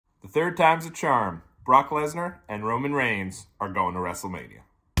third time's a charm. Brock Lesnar and Roman Reigns are going to WrestleMania.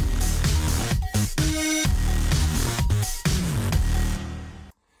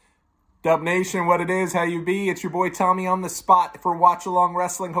 Dub Nation, what it is, how you be? It's your boy Tommy on the spot for Watch Along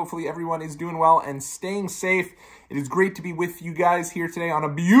Wrestling. Hopefully everyone is doing well and staying safe. It is great to be with you guys here today on a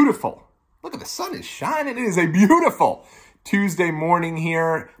beautiful, look at the sun is shining. It is a beautiful Tuesday morning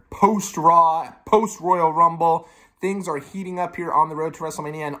here, post-Raw, post-Royal Rumble. Things are heating up here on the road to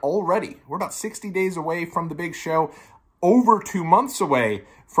WrestleMania, and already we're about 60 days away from the big show, over 2 months away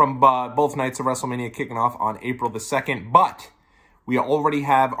from both nights of WrestleMania kicking off on April the 2nd, but we already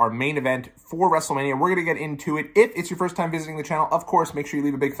have our main event for WrestleMania. We're going to get into it. If it's your first time visiting the channel, of course, make sure you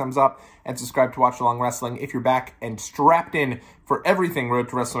leave a big thumbs up and subscribe to Watch Along Wrestling. If you're back and strapped in for everything Road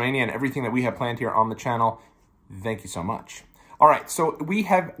to WrestleMania and everything that we have planned here on the channel, thank you so much. All right, so we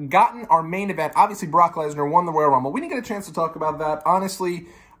have gotten our main event. Obviously, Brock Lesnar won the Royal Rumble. We didn't get a chance to talk about that. Honestly,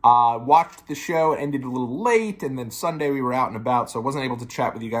 watched the show, ended a little late, and then Sunday we were out and about, so I wasn't able to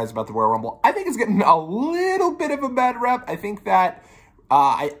chat with you guys about the Royal Rumble. I think it's getting a little bit of a bad rep. I think that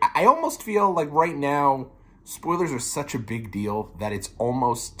I almost feel like right now, spoilers are such a big deal that it's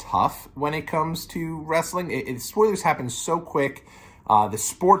almost tough when it comes to wrestling. Spoilers happen so quick. The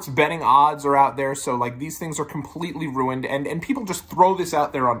sports betting odds are out there, so like these things are completely ruined, and people just throw this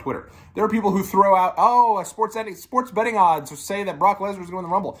out there on Twitter. There are people who throw out, oh, sports betting odds say that Brock Lesnar is going to win the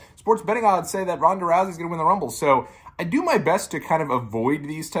Rumble. Sports betting odds say that Ronda Rousey is going to win the Rumble. So I do my best to kind of avoid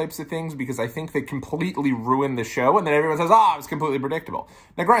these types of things because I think they completely ruin the show, and then everyone says, it was completely predictable.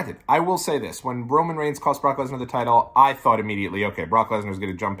 Now, granted, I will say this. When Roman Reigns cost Brock Lesnar the title, I thought immediately, okay, Brock Lesnar is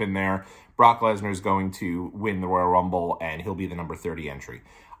going to jump in there. Brock Lesnar is going to win the Royal Rumble, and he'll be the number 30 entry.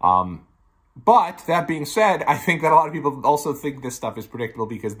 But that being said, I think that a lot of people also think this stuff is predictable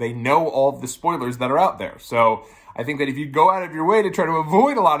because they know all of the spoilers that are out there. So I think that if you go out of your way to try to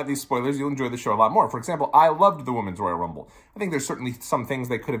avoid a lot of these spoilers, you'll enjoy the show a lot more. For example, I loved the Women's Royal Rumble. I think there's certainly some things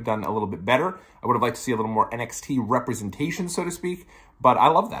they could have done a little bit better. I would have liked to see a little more NXT representation, so to speak. But I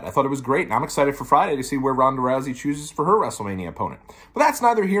love that. I thought it was great, and I'm excited for Friday to see where Ronda Rousey chooses for her WrestleMania opponent. But that's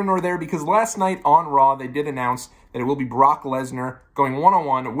neither here nor there, because last night on Raw, they did announce that it will be Brock Lesnar going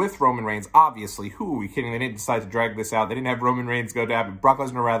one-on-one with Roman Reigns. Obviously, who are we kidding? They didn't decide to drag this out. They didn't have Roman Reigns go down, Brock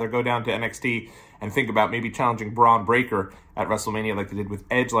Lesnar rather go down to NXT and think about maybe challenging Braun Breaker at WrestleMania like they did with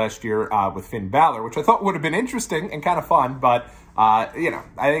Edge last year with Finn Balor, which I thought would have been interesting and kind of fun, but you know,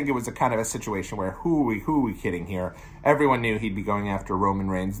 I think it was a kind of a situation where who are we kidding here? Everyone knew he'd be going after Roman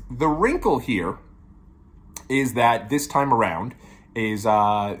Reigns. The wrinkle here is that this time around is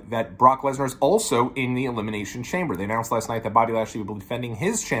that Brock Lesnar is also in the Elimination Chamber. They announced last night that Bobby Lashley will be defending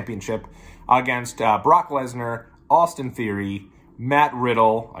his championship against Brock Lesnar, Austin Theory, Matt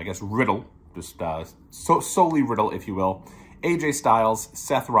Riddle, I guess Riddle, just solely Riddle, if you will, AJ Styles,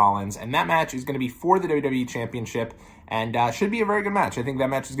 Seth Rollins, and that match is going to be for the WWE Championship, and should be a very good match. I think that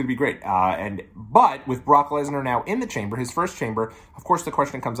match is going to be great. But with Brock Lesnar now in the chamber, his first chamber, of course the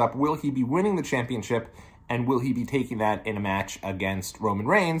question comes up, will he be winning the championship, and will he be taking that in a match against Roman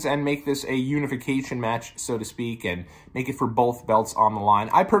Reigns and make this a unification match, so to speak, and make it for both belts on the line?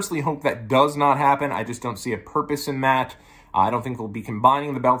 I personally hope that does not happen. I just don't see a purpose in that. I don't think they'll be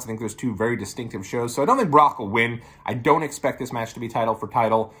combining the belts. I think there's two very distinctive shows. So I don't think Brock will win. I don't expect this match to be title for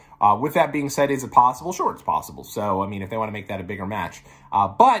title. With that being said, is it possible? Sure, it's possible. So, I mean, if they want to make that a bigger match.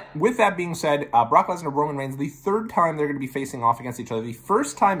 But with that being said, Brock Lesnar and Roman Reigns, the third time they're going to be facing off against each other. The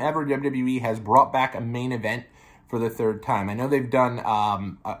first time ever WWE has brought back a main event for the third time. I know they've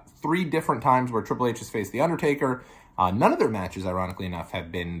done 3 different times where Triple H has faced The Undertaker. None of their matches, ironically enough,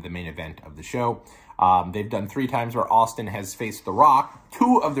 have been the main event of the show. They've done 3 times where Austin has faced The Rock.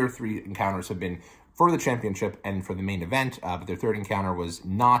 2 of their 3 encounters have been for the championship and for the main event, but their third encounter was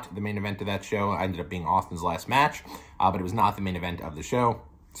not the main event of that show. It ended up being Austin's last match, but it was not the main event of the show.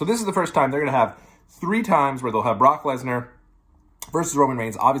 So this is the first time they're going to have 3 times where they'll have Brock Lesnar versus Roman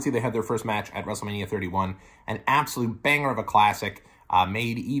Reigns. Obviously, they had their first match at WrestleMania 31, an absolute banger of a classic,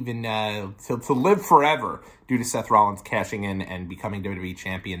 made even to live forever due to Seth Rollins cashing in and becoming WWE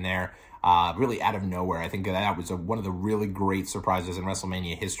champion there. Really out of nowhere. I think that was one of the really great surprises in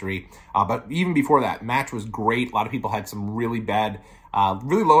WrestleMania history. But even before that, match was great. A lot of people had some really bad,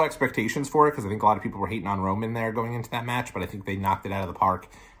 really low expectations for it because I think a lot of people were hating on Roman there going into that match, but I think they knocked it out of the park,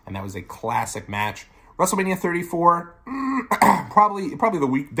 and that was a classic match. WrestleMania 34, probably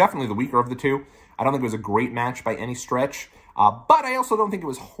definitely the weaker of the 2. I don't think it was a great match by any stretch, but I also don't think it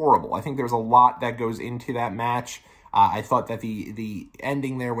was horrible. I think there was a lot that goes into that match. I thought that the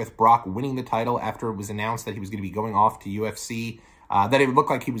ending there with Brock winning the title after it was announced that he was going to be going off to UFC, that it looked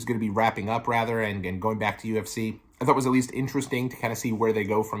like he was going to be wrapping up, rather, and going back to UFC. I thought was at least interesting to kind of see where they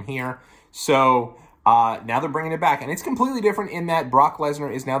go from here. So now they're bringing it back, and it's completely different in that Brock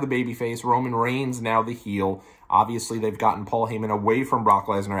Lesnar is now the babyface, Roman Reigns now the heel. Obviously, they've gotten Paul Heyman away from Brock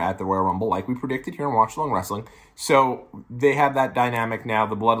Lesnar at the Royal Rumble, like we predicted here in Watch Along Wrestling. So they have that dynamic now,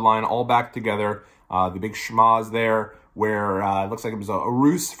 the bloodline all back together, the big schmaz there, where it looks like it was a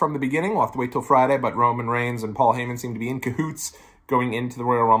ruse from the beginning. We'll have to wait till Friday, but Roman Reigns and Paul Heyman seem to be in cahoots going into the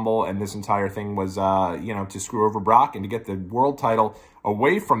Royal Rumble, and this entire thing was, to screw over Brock and to get the world title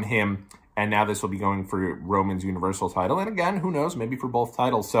away from him. And now this will be going for Roman's Universal title. And again, who knows, maybe for both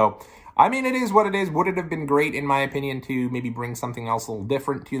titles. So, I mean, it is what it is. Would it have been great, in my opinion, to maybe bring something else a little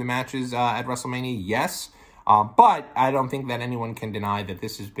different to the matches at WrestleMania? Yes. But I don't think that anyone can deny that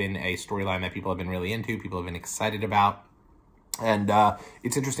this has been a storyline that people have been really into, people have been excited about. And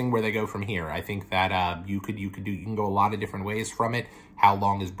it's interesting where they go from here. I think that you can go a lot of different ways from it. How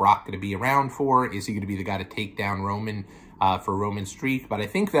long is Brock going to be around for? Is he going to be the guy to take down Roman for Roman's streak? But I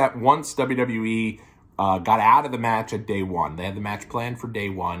think that once WWE got out of the match at day one, they had the match planned for day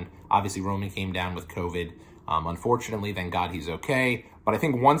one. Obviously, Roman came down with COVID. Unfortunately, thank God he's okay. But I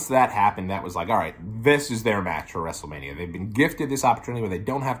think once that happened, that was like, all right, this is their match for WrestleMania. They've been gifted this opportunity where they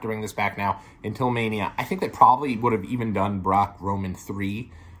don't have to bring this back now until Mania. I think they probably would have even done Brock Roman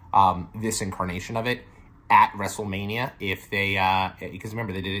 3, this incarnation of it, at WrestleMania if they, because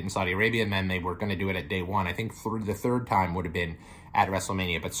remember, they did it in Saudi Arabia and then they were going to do it at day one. I think the third time would have been at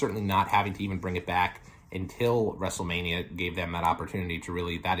WrestleMania, but certainly not having to even bring it back until WrestleMania gave them that opportunity to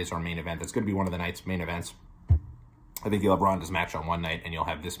really, that is our main event. That's going to be one of the night's main events. I think you'll have Ronda's match on one night, and you'll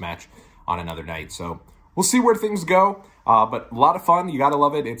have this match on another night. So we'll see where things go, but a lot of fun. You got to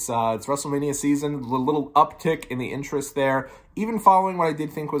love it. It's WrestleMania season, a little uptick in the interest there. Even following what I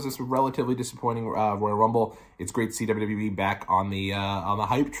did think was this relatively disappointing Royal Rumble, it's great to see WWE back on the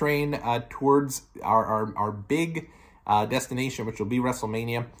hype train towards our big destination, which will be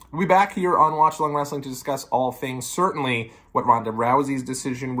WrestleMania. We'll be back here on Watch Along Wrestling to discuss all things. Certainly what Ronda Rousey's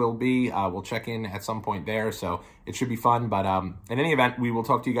decision will be. We'll check in at some point there, so it should be fun. But in any event, we will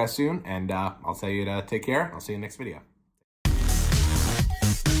talk to you guys soon, and I'll tell you to take care. I'll see you in the next video.